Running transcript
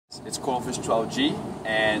It's Coilfish 12G,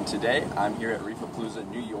 and today I'm here at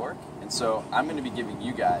ReefAPalooza New York, and so I'm going to be giving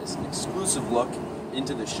you guys an exclusive look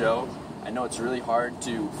into the show. I know it's really hard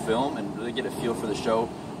to film and really get a feel for the show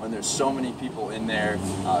when there's so many people in there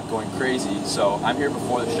going crazy, so I'm here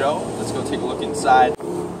before the show. Let's go take a look inside.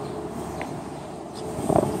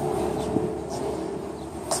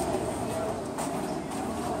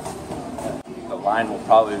 The line will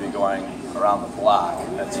probably be going around the block.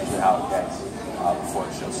 That's usually how it gets before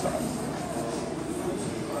the show starts.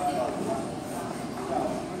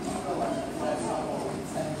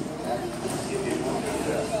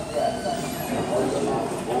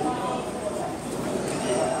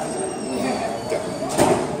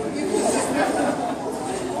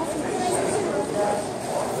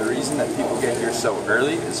 The reason that people get here so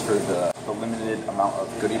early is for the limited amount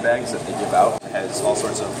of goodie bags that they give out. It has all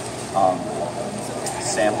sorts of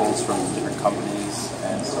samples from different companies,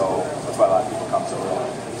 and so that's why a lot of people come so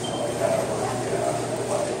early.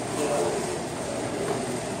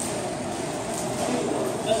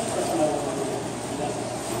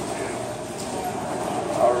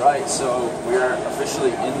 Alright, so we're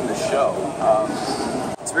officially in the show.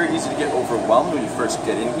 It's very easy to get overwhelmed when you first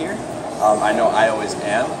get in here. I know I always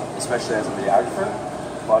am, especially as a videographer,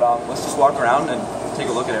 but let's just walk around and take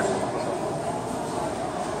a look at everything.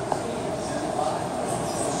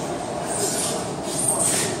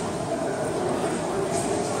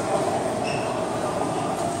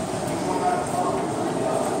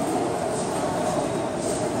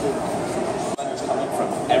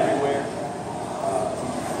 Everywhere,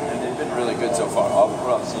 and they've been really good so far. All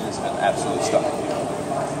what I've seen has been absolutely stunning.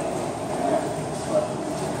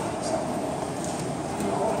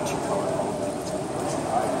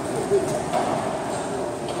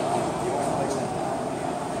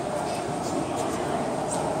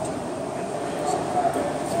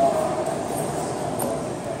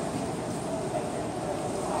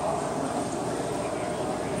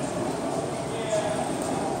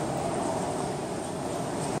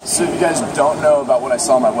 So if you guys don't know about what I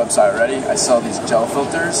saw on my website already, I sell these gel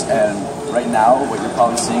filters, and right now what you're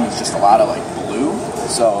probably seeing is just a lot of like blue.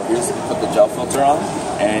 So here's put the gel filter on,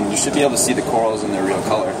 and you should be able to see the corals in their real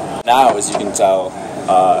color. Now, as you can tell,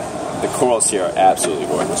 the corals here are absolutely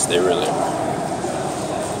gorgeous. They really are.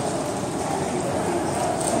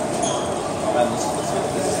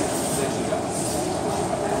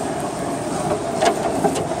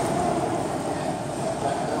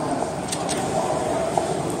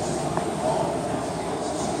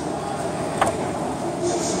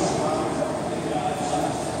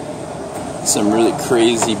 Some really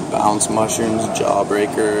crazy bounce mushrooms,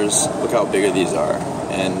 jawbreakers. Look how big these are.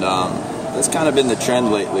 And that's kind of been the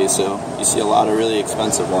trend lately, so you see a lot of really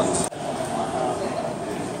expensive ones.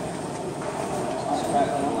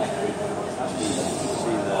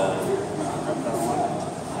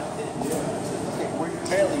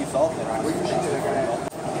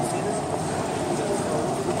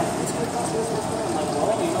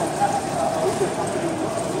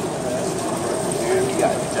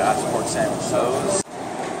 Pork sandwich toes,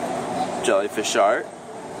 jellyfish art,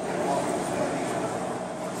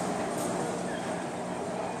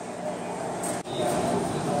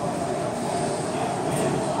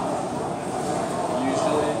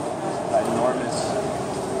 usually enormous.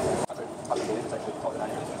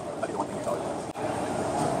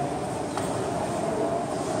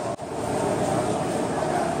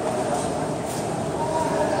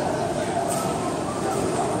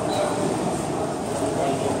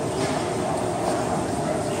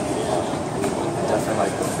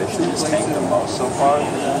 Like the fish that is taking the most so far in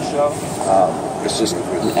the show. It's just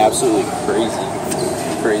an absolutely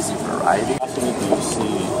crazy variety. Absolutely, you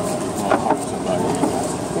see how to buy.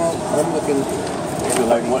 Well, I'm looking to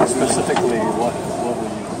like what specifically, what will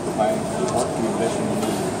you find, what do you envision you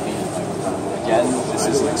need? Again, this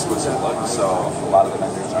is an exclusive look, so a lot of the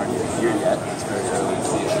vendors aren't even here yet. It's very early to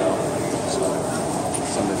see a show, so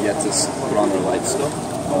some have yet to put on their lights still.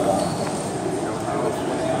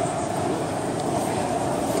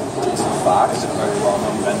 Fox, a very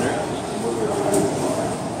well-known vendor.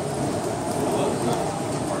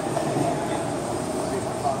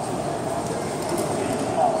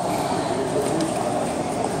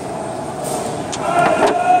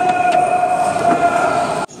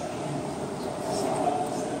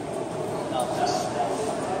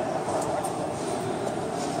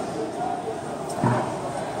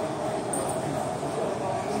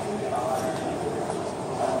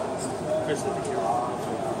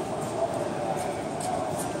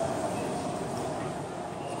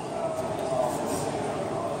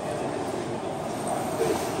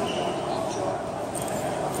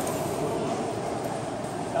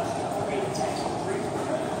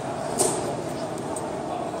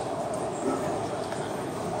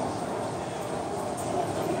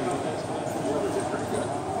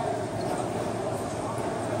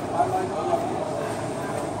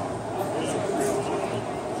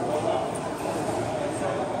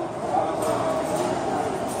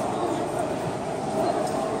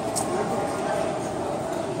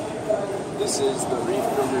 is the Reef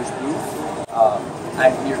Builders booth.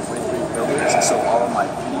 I'm here with Reef Builders, so all of my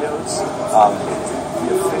videos,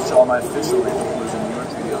 all my official ReefAPalooza New York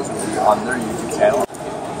videos will be on their YouTube channel.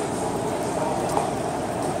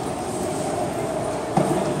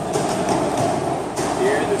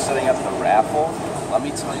 Here they're setting up the raffle. Let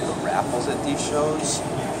me tell you, the raffles at these shows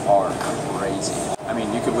are crazy. I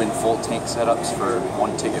mean, you could win full tank setups for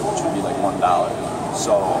one ticket, which would be like $1.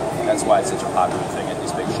 So that's why it's such a popular thing at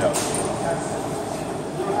these big shows.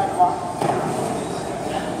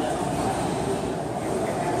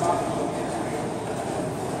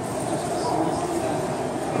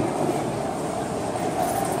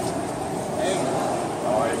 Hey,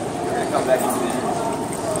 how are you? You're gonna come back into the interview.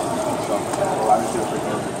 So, well, I'm just doing a quick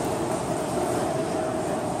overview.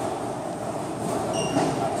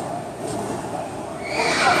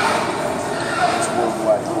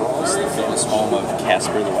 The famous home of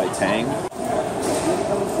Casper the White Tang.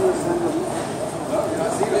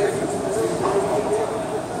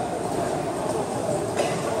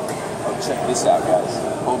 Oh, check this out, guys.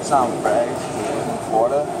 Hope Sound Crags in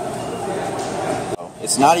Florida.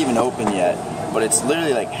 It's not even open yet, but it's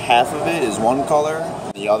literally like half of it is one color,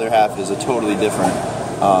 and the other half is a totally different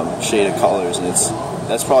shade of colors, and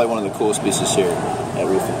that's probably one of the coolest pieces here at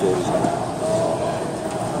ReefAPalooza.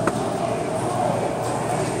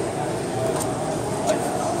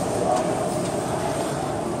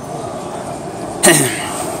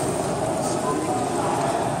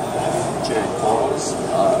 Cherry corals.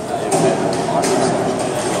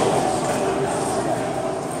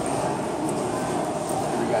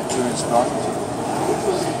 We got 2-inch sparkles.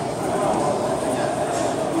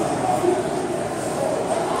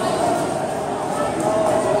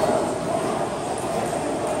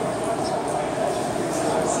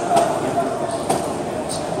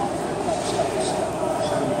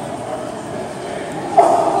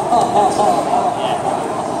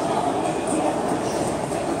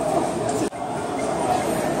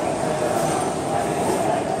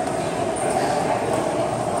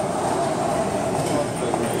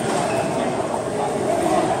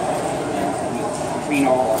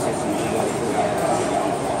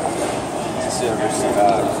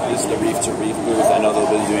 This is the Reef to Reef booth. I know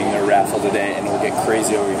they'll be doing their raffle today, and it'll get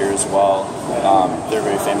crazy over here as well. They're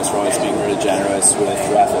very famous for always being really generous with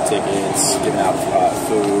raffle tickets, giving out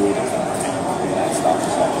food, and that stuff.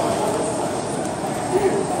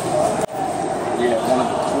 Yeah, one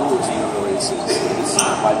of the coolest new releases. This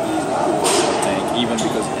might be the coolest tank,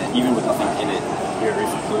 even with nothing in it here at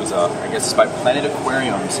ReefAPalooza. I guess it's by Planet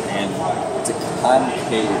Aquariums, and it's a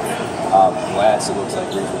concave glass. It looks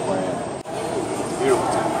like Reef Aquarium. Beautiful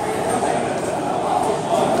tank.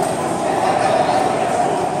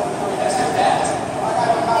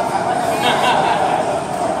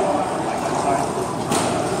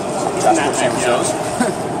 Shows. I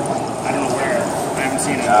don't know where. I haven't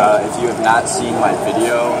seen it. If you have not seen my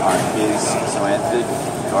video on his zoanthic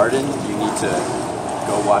garden, you need to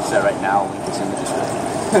go watch that right now. Link is in the description.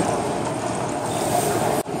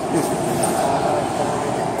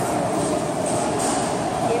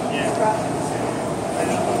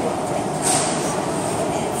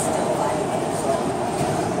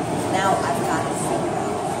 Now I've got to figure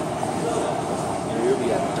out. Here we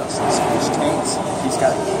have Dustin's fish tanks. He's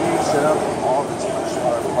got a huge setup of all these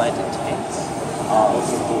freshwater planted tanks.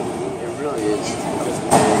 It really is a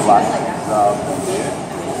lot.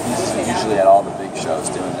 He's usually at all the big shows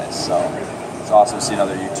doing this, so it's awesome to see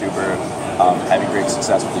another YouTuber having great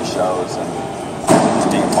success with these shows and just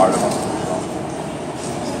being a part of them.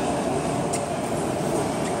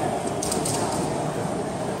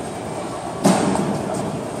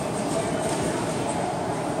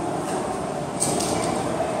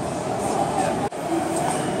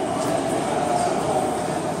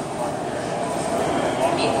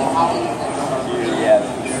 Here we have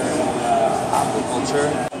aquaculture.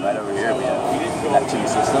 And right over here we have Neptune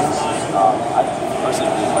systems. I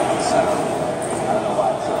personally really like this setup. I don't know why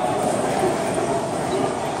it's so cool.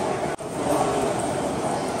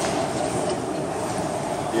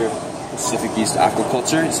 Here, Pacific East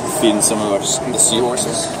Aquaculture is feeding some of the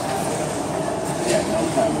seahorses. Yeah, no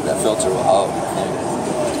time. That filter will help.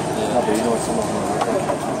 Yeah, but you know what some of them are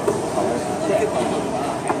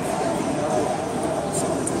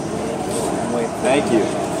Thank you.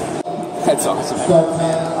 That's awesome.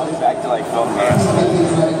 I'll be back to like film the rest of it.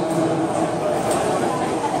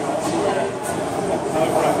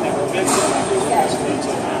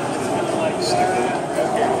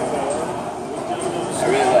 I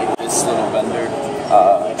really like this little vendor.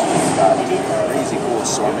 He's got a crazy cool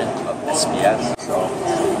assortment of SPS. So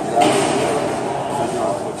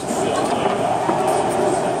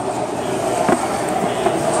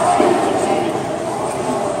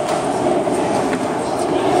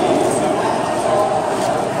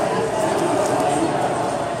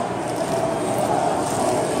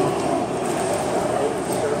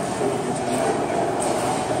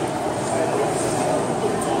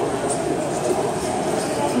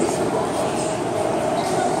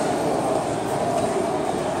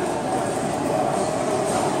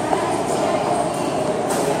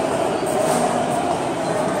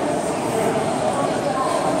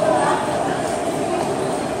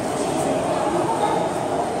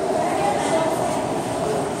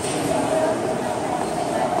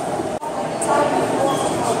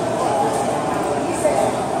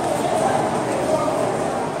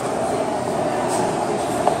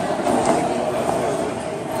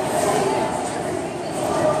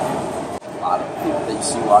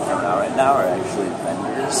you see walking around right now are actually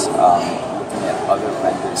vendors looking at other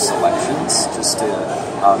vendors' selections. Just to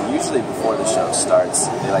usually before the show starts,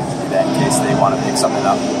 they like to do that in case they want to pick something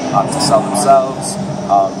up to sell themselves.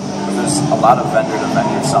 But there's a lot of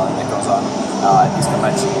vendor-to-vendor selling that goes on at these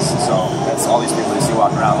conventions. So that's all these people you see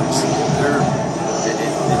walking around, which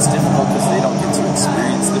it's difficult because they don't get to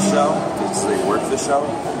experience the show because they work the show.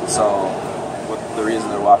 So the reason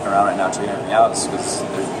they're walking around right now checking everything out is because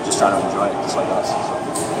they're just trying to enjoy it, just like us. So.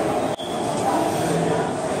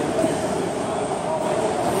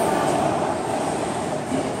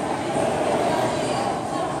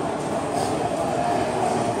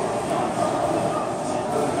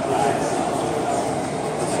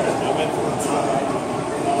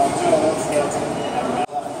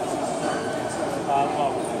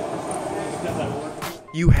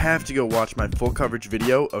 You have to go watch my full coverage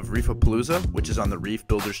video of ReefAPalooza, which is on the Reef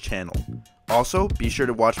Builders channel. Also, be sure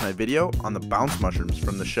to watch my video on the bounce mushrooms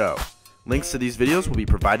from the show. Links to these videos will be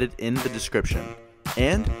provided in the description.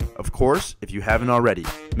 And, of course, if you haven't already,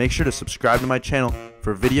 make sure to subscribe to my channel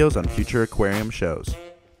for videos on future aquarium shows.